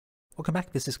Welcome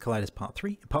back. This is Colliders Part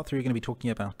 3. In Part 3 we're going to be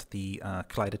talking about the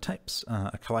collider types,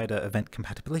 a collider event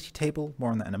compatibility table,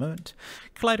 more on that in a moment,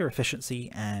 collider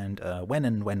efficiency, and when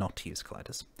and when not to use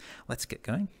colliders. Let's get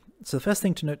going. So the first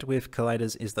thing to note with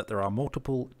colliders is that there are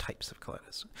multiple types of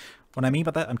colliders. What I mean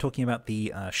by that, I'm talking about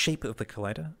the shape of the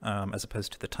collider as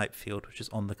opposed to the type field, which is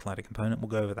on the collider component. We'll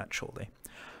go over that shortly.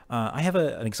 I have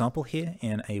an example here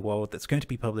in a world that's going to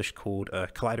be published called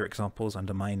Collider Examples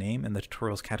under my name in the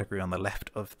tutorials category on the left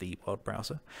of the world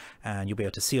browser. And you'll be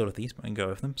able to see all of these and go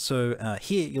over them. So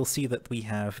here you'll see that we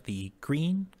have the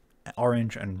green,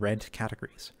 orange, and red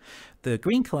categories. The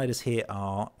green colliders here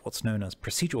are what's known as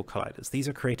procedural colliders. These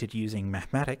are created using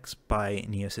mathematics by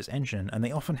Neos's engine, and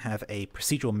they often have a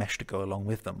procedural mesh to go along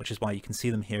with them, which is why you can see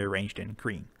them here arranged in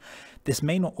green. This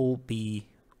may not all be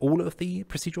all of the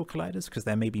procedural colliders, because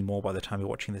there may be more by the time you're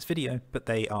watching this video, but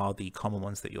they are the common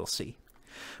ones that you'll see.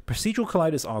 Procedural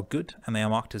colliders are good, and they are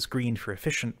marked as green for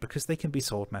efficient because they can be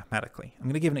solved mathematically. I'm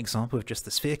going to give an example of just the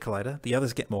sphere collider. The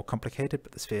others get more complicated,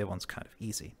 but the sphere one's kind of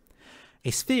easy. A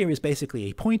sphere is basically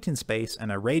a point in space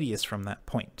and a radius from that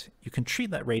point. You can treat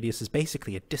that radius as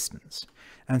basically a distance,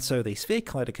 and so the sphere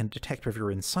collider can detect whether you're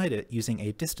inside it using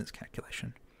a distance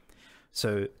calculation.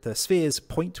 So the sphere's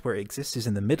point where it exists is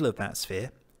in the middle of that sphere,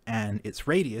 and its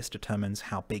radius determines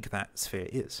how big that sphere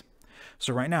is.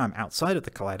 So right now I'm outside of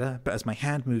the collider, but as my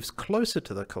hand moves closer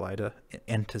to the collider, it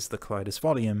enters the collider's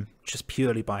volume just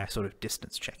purely by a sort of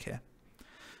distance check here.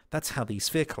 That's how the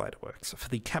sphere collider works. For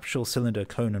the capsule, cylinder,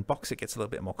 cone, and box, it gets a little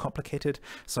bit more complicated,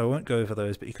 so I won't go over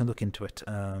those, but you can look into it.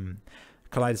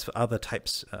 Colliders for other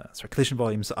types, collision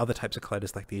volumes for other types of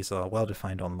colliders like these are well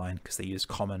defined online because they use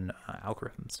common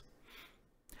algorithms.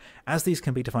 As these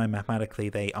can be defined mathematically,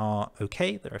 they are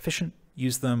okay, they're efficient,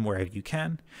 use them wherever you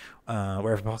can.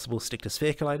 Wherever possible, stick to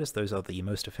sphere colliders, those are the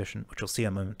most efficient, which you'll see in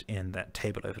a moment in that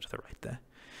table over to the right there.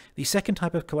 The second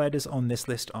type of colliders on this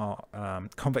list are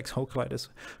convex hull colliders.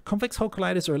 Convex hull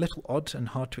colliders are a little odd and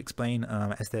hard to explain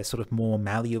as they're sort of more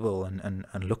malleable and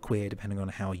look weird depending on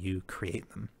how you create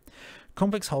them.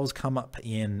 Convex hulls come up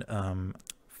in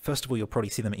first of all, you'll probably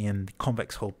see them in the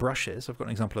convex hull brushes. I've got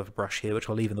an example of a brush here, which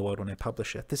I'll leave in the world when I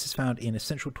publish it. This is found in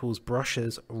Essential Tools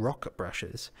Brushes, Rock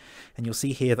Brushes. And you'll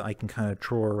see here that I can kind of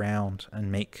draw around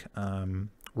and make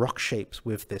rock shapes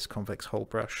with this convex hull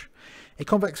brush. A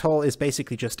convex hull is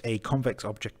basically just a convex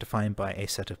object defined by a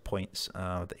set of points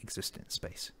that exist in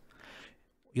space.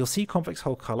 You'll see convex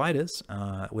hull colliders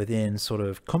within sort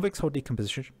of convex hull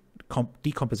decomposition,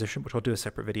 which I'll do a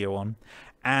separate video on,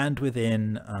 and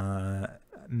within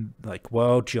like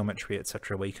world geometry,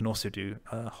 etc., where you can also do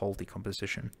hull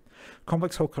decomposition.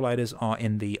 Convex hull colliders are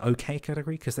in the okay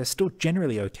category because they're still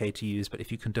generally okay to use, but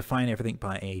if you can define everything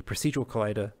by a procedural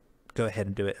collider, go ahead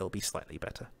and do it, it'll be slightly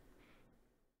better.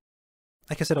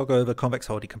 Like I said, I'll go over convex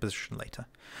hull decomposition later.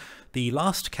 The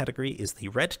last category is the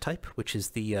red type, which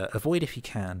is the avoid if you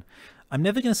can. I'm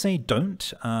never going to say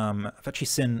don't. I've actually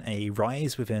seen a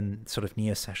rise within sort of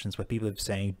Neo sessions where people are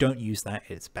saying don't use that,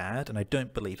 it's bad, and I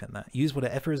don't believe in that. Use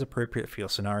whatever is appropriate for your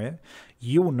scenario.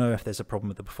 You will know if there's a problem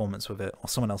with the performance with it, or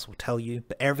someone else will tell you,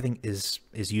 but everything is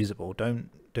usable. Don't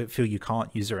feel you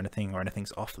can't use it or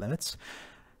anything's off limits.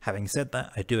 Having said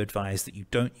that, I do advise that you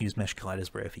don't use mesh colliders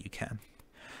wherever you can.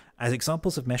 As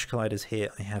examples of mesh colliders here,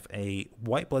 I have a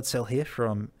white blood cell here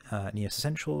from Neos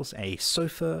Essentials, a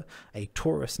sofa, a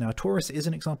torus. Now, a torus is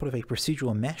an example of a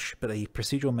procedural mesh, but a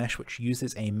procedural mesh which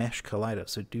uses a mesh collider,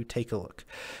 so do take a look.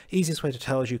 Easiest way to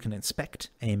tell is you can inspect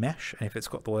a mesh, and if it's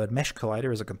got the word mesh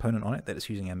collider as a component on it, that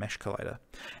it's using a mesh collider.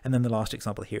 And then the last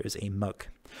example here is a mug.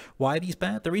 Why are these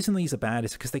bad? The reason these are bad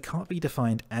is because they can't be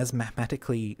defined as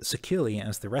mathematically securely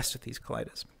as the rest of these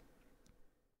colliders.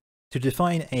 To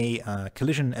define a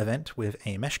collision event with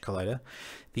a mesh collider,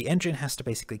 the engine has to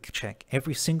basically check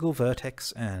every single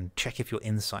vertex and check if you're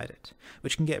inside it,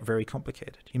 which can get very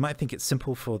complicated. You might think it's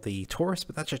simple for the torus,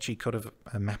 but that's actually kind of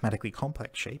a mathematically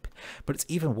complex shape. But it's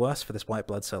even worse for this white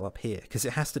blood cell up here, because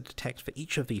it has to detect for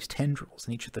each of these tendrils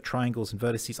and each of the triangles and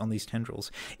vertices on these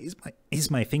tendrils, is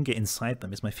my finger inside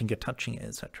them, is my finger touching it,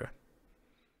 etc.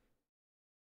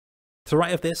 To the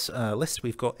right of this list,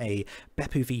 we've got a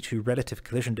Pt.3 relative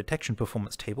collision detection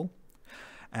performance table.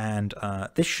 And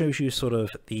this shows you sort of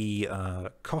the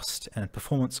cost and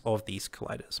performance of these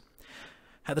colliders.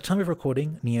 At the time of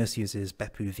recording, Neos uses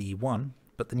Pt.3,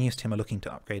 but the Neos team are looking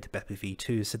to upgrade to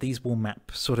Pt.3, so these will map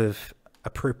sort of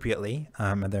appropriately,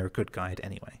 and they're a good guide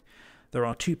anyway. There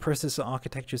are two processor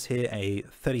architectures here, a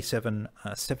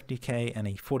 3770K and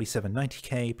a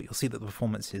 4790K, but you'll see that the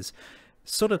performance is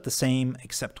sort of the same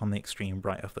except on the extreme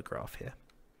right of the graph here.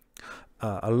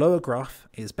 A lower graph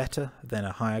is better than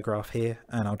a higher graph here,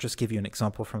 and I'll just give you an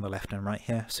example from the left and right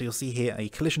here. So you'll see here a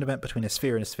collision event between a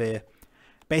sphere and a sphere,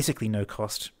 basically no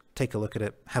cost. Take a look at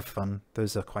it, have fun,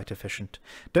 those are quite efficient.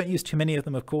 Don't use too many of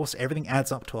them, of course. Everything adds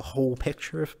up to a whole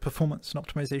picture of performance and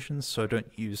optimizations, so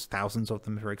don't use thousands of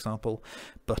them, for example,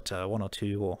 but one or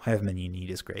two or however many you need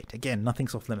is great. Again,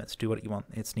 nothing's off limits, do what you want.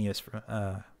 It's Neos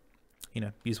for,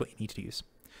 use what you need to use.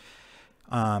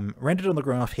 Rendered on the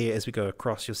graph here as we go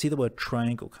across, you'll see the word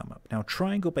triangle come up. Now,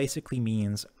 triangle basically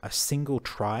means a single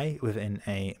trie within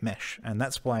a mesh, and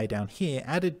that's why down here,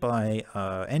 added by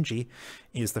ng,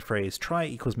 is the phrase trie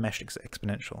equals mesh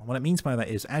exponential. What it means by that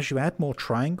is as you add more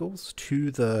triangles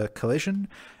to the collision,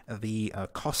 the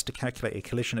cost to calculate a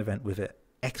collision event with it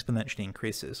exponentially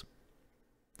increases.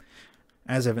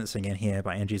 As evidencing in here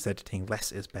by ng's editing,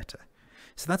 less is better.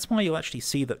 So that's why you'll actually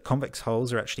see that convex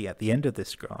holes are actually at the end of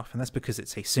this graph, and that's because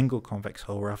it's a single convex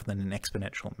hole rather than an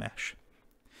exponential mesh.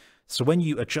 So when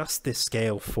you adjust this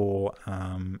scale for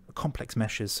complex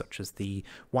meshes such as the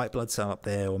white blood cell up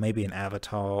there, or maybe an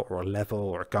avatar or a level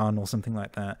or a gun or something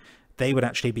like that, they would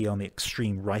actually be on the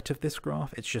extreme right of this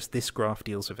graph. It's just this graph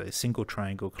deals with a single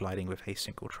triangle colliding with a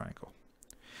single triangle.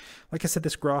 Like I said,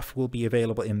 this graph will be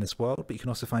available in this world, but you can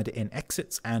also find it in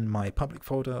exits and my public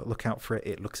folder. Look out for it.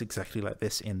 It looks exactly like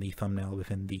this in the thumbnail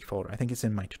within the folder. I think it's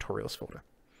in my tutorials folder.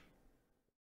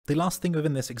 The last thing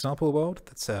within this example world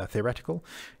that's theoretical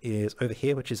is over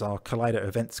here, which is our Collider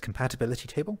events compatibility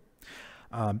table.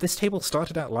 This table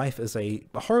started out life as a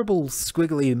horrible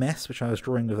squiggly mess, which I was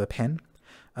drawing with a pen.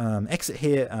 Exit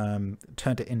here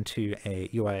turned it into a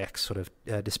UIX sort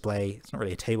of display. It's not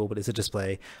really a table, but it's a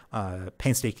display,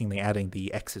 painstakingly adding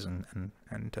the X's and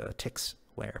ticks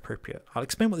where appropriate. I'll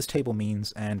explain what this table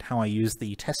means and how I use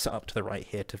the test setup to the right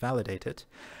here to validate it.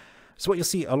 So what you'll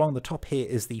see along the top here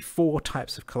is the 4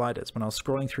 types of colliders. When I was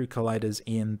scrolling through colliders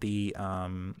in the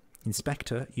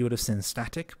inspector, you would have seen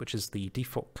static, which is the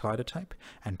default collider type,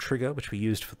 and trigger, which we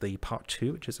used for the part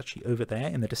 2, which is actually over there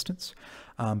in the distance.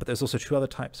 But there's also 2 other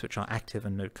types, which are active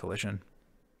and no collision.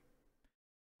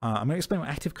 I'm going to explain what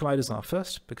active colliders are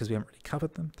first, because we haven't really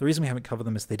covered them. The reason we haven't covered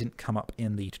them is they didn't come up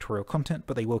in the tutorial content,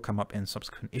 but they will come up in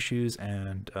subsequent issues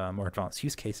and more advanced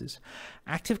use cases.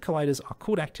 Active colliders are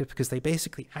called active because they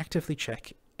basically actively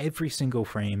check every single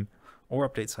frame or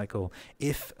update cycle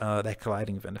if they're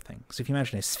colliding with anything. So if you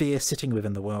imagine a sphere sitting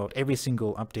within the world, every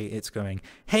single update it's going,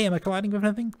 hey, am I colliding with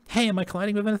anything? Hey, am I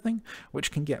colliding with anything? Which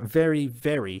can get very,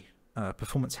 very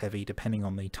performance heavy depending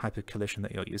on the type of collision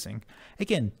that you're using.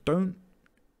 Again, don't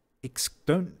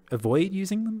avoid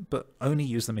using them, but only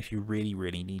use them if you really,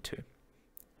 really need to.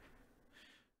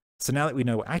 So now that we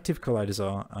know what active colliders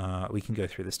are, we can go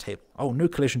through this table. Oh, no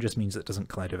collision just means it doesn't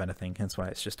collide with anything, hence why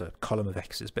it's just a column of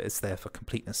X's, but it's there for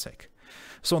completeness sake.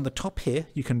 So on the top here,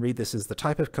 you can read this as the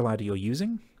type of collider you're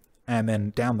using, and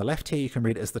then down the left here, you can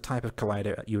read it as the type of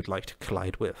collider you would like to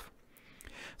collide with.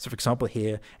 So for example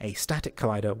here, a static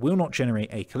collider will not generate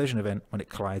a collision event when it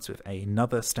collides with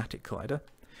another static collider,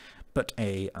 but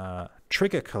a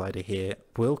trigger collider here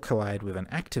will collide with an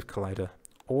active collider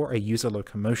or a user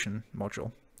locomotion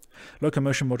module.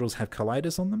 Locomotion modules have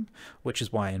colliders on them, which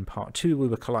is why in part 2 we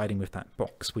were colliding with that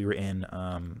box. We were in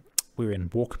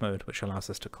walk mode, which allows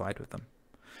us to collide with them.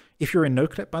 If you're in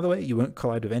noclip, by the way, you won't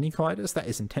collide with any colliders. That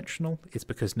is intentional. It's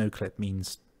because noclip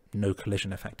means no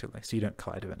collision effectively, so you don't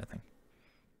collide with anything.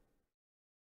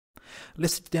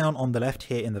 Listed down on the left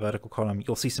here in the vertical column,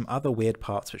 you'll see some other weird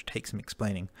parts which take some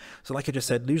explaining. So like I just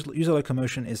said, user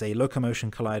locomotion is a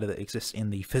locomotion collider that exists in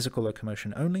the physical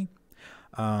locomotion only.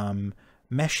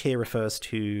 Mesh here refers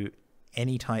to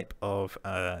any type of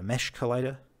mesh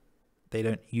collider. They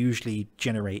don't usually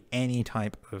generate any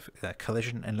type of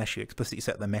collision unless you explicitly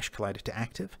set the mesh collider to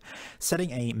active.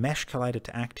 Setting a mesh collider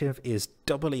to active is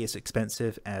doubly as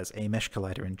expensive as a mesh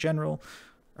collider in general.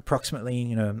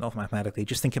 Approximately, not mathematically,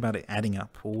 just think about it adding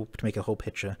up all to make a whole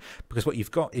picture, because what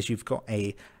you've got is you've got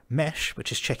a mesh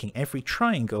which is checking every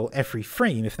triangle, every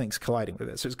frame if things colliding with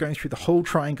it. So it's going through the whole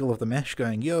triangle of the mesh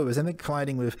going, yo, is anything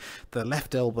colliding with the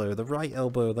left elbow, the right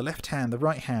elbow, the left hand, the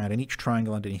right hand, and each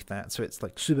triangle underneath that. So it's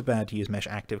like super bad to use mesh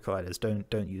active colliders.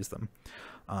 Don't use them.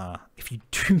 If you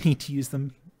do need to use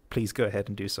them, please go ahead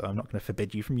and do so. I'm not going to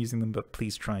forbid you from using them, but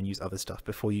please try and use other stuff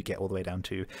before you get all the way down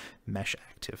to mesh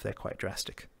active. They're quite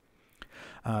drastic.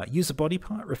 User body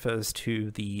part refers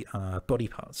to the body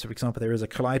parts. So for example, there is a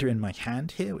collider in my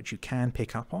hand here, which you can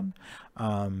pick up on.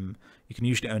 You can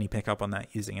usually only pick up on that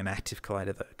using an active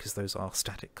collider though, because those are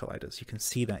static colliders. You can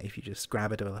see that if you just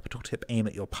grab a developer tooltip, aim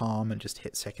at your palm and just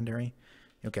hit secondary,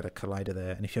 you'll get a collider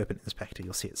there. And if you open Inspector,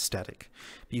 you'll see it's static.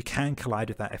 But you can collide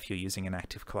with that if you're using an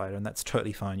active collider, and that's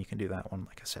totally fine. You can do that one,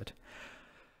 like I said.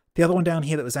 The other one down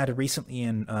here that was added recently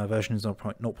in version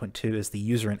 0.2 is the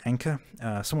user in anchor.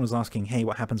 Someone was asking, hey,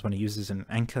 what happens when a user is in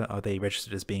anchor? Are they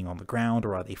registered as being on the ground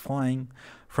or are they flying?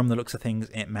 From the looks of things,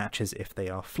 it matches if they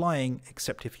are flying,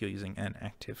 except if you're using an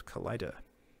active collider.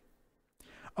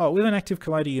 Oh, with an active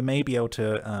collider, you may be able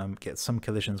to get some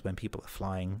collisions when people are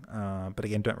flying, but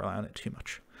again, don't rely on it too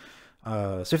much.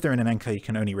 So if they're in an anchor, you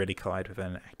can only really collide with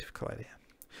an active collider.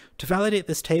 To validate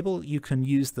this table, you can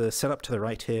use the setup to the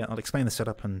right here. I'll explain the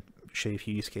setup and show you a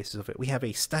few use cases of it. We have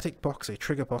a static box, a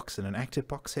trigger box, and an active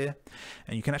box here.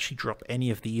 And you can actually drop any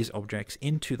of these objects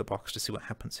into the box to see what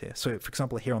happens here. So, for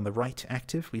example, here on the right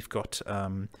active, we've got,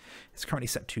 it's currently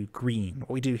set to green.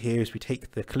 What we do here is we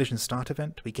take the collision start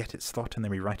event, we get its slot, and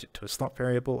then we write it to a slot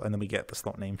variable, and then we get the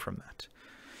slot name from that.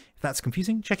 If that's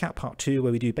confusing, check out part 2,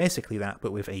 where we do basically that,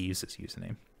 but with a user's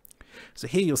username. So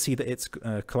here you'll see that it's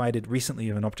collided recently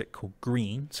with an object called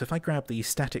green. So if I grab the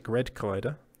static red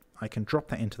collider, I can drop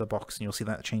that into the box and you'll see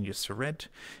that changes to red.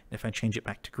 And if I change it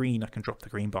back to green, I can drop the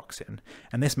green box in.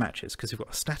 And this matches because we've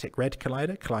got a static red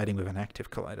collider colliding with an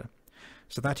active collider.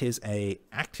 So that is an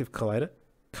active collider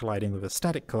colliding with a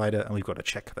static collider, and we've got a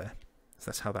check there. So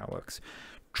that's how that works.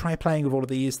 Try playing with all of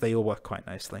these. They all work quite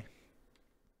nicely.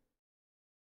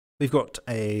 We've got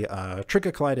a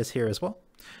trigger colliders here as well.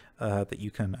 That you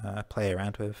can play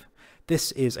around with.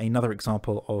 This is another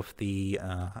example of the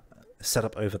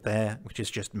setup over there, which is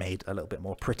just made a little bit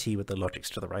more pretty with the logics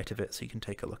to the right of it, so you can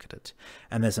take a look at it.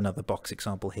 And there's another box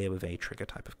example here with a trigger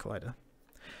type of collider.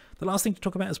 The last thing to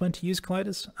talk about is when to use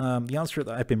colliders. The answer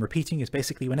that I've been repeating is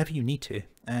basically whenever you need to.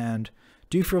 And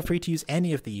do feel free to use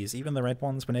any of these, even the red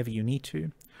ones, whenever you need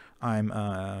to.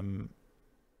 I'm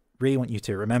really want you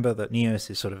to remember that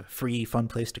Neos is sort of a free, fun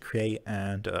place to create,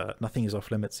 and nothing is off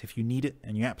limits. If you need it,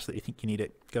 and you absolutely think you need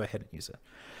it, go ahead and use it.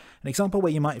 An example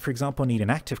where you might, for example, need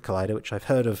an active collider, which I've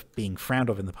heard of being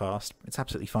frowned of in the past, it's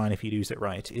absolutely fine if you use it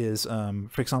right, is,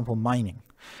 for example, mining.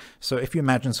 So if you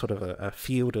imagine sort of a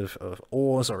field of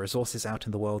ores or resources out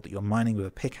in the world that you're mining with a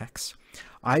pickaxe,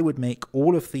 I would make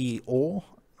all of the ore,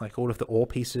 like all of the ore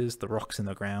pieces, the rocks in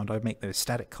the ground, I would make those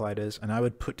static colliders, and I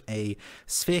would put a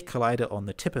sphere collider on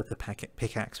the tip of the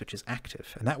pickaxe, which is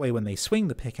active. And that way, when they swing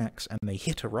the pickaxe and they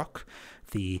hit a rock,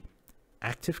 the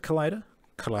active collider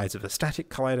collides with a static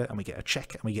collider, and we get a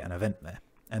check, and we get an event there.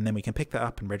 And then we can pick that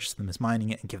up and register them as mining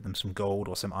it and give them some gold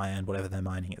or some iron, whatever they're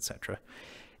mining, etc.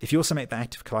 If you also make the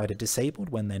active collider disabled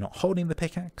when they're not holding the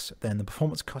pickaxe, then the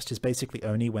performance cost is basically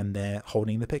only when they're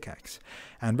holding the pickaxe.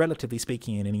 And relatively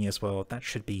speaking in any as well, that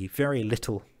should be very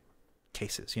little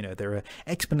cases. You know, there are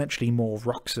exponentially more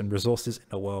rocks and resources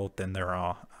in a world than there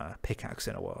are pickaxe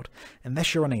in a world.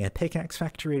 Unless you're running a pickaxe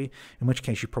factory, in which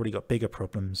case you've probably got bigger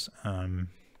problems.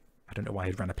 I don't know why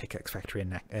you'd run a pickaxe factory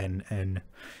in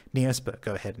Neos, but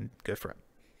go ahead and go for it.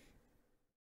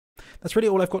 That's really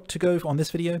all I've got to go on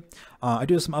this video. I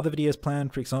do have some other videos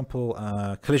planned, for example,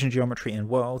 collision geometry in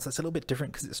worlds. That's a little bit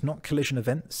different because it's not collision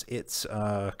events, it's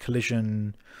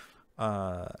collision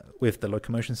with the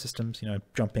locomotion systems, you know,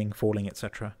 jumping, falling,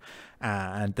 etc.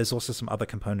 And there's also some other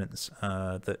components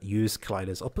that use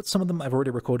colliders. I'll put some of them I've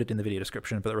already recorded in the video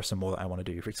description, but there are some more that I want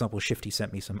to do. For example, Shifty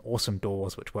sent me some awesome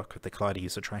doors which work with the collider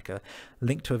user tracker.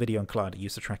 Link to a video on collider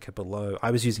user tracker below.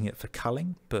 I was using it for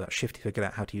culling, but Shifty figured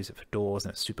out how to use it for doors in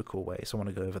a super cool way, so I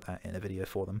want to go over that in a video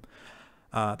for them.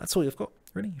 That's all you've got,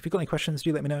 really. If you've got any questions,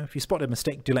 do let me know. If you spotted a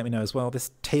mistake, do let me know as well.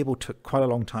 This table took quite a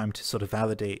long time to sort of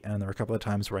validate, and there were a couple of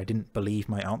times where I didn't believe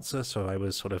my answer, so I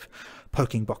was sort of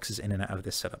poking boxes in and out of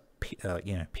this setup,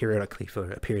 you know, periodically for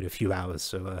a period of a few hours.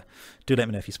 So do let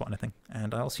me know if you spot anything,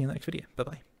 and I'll see you in the next video.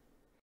 Bye-bye.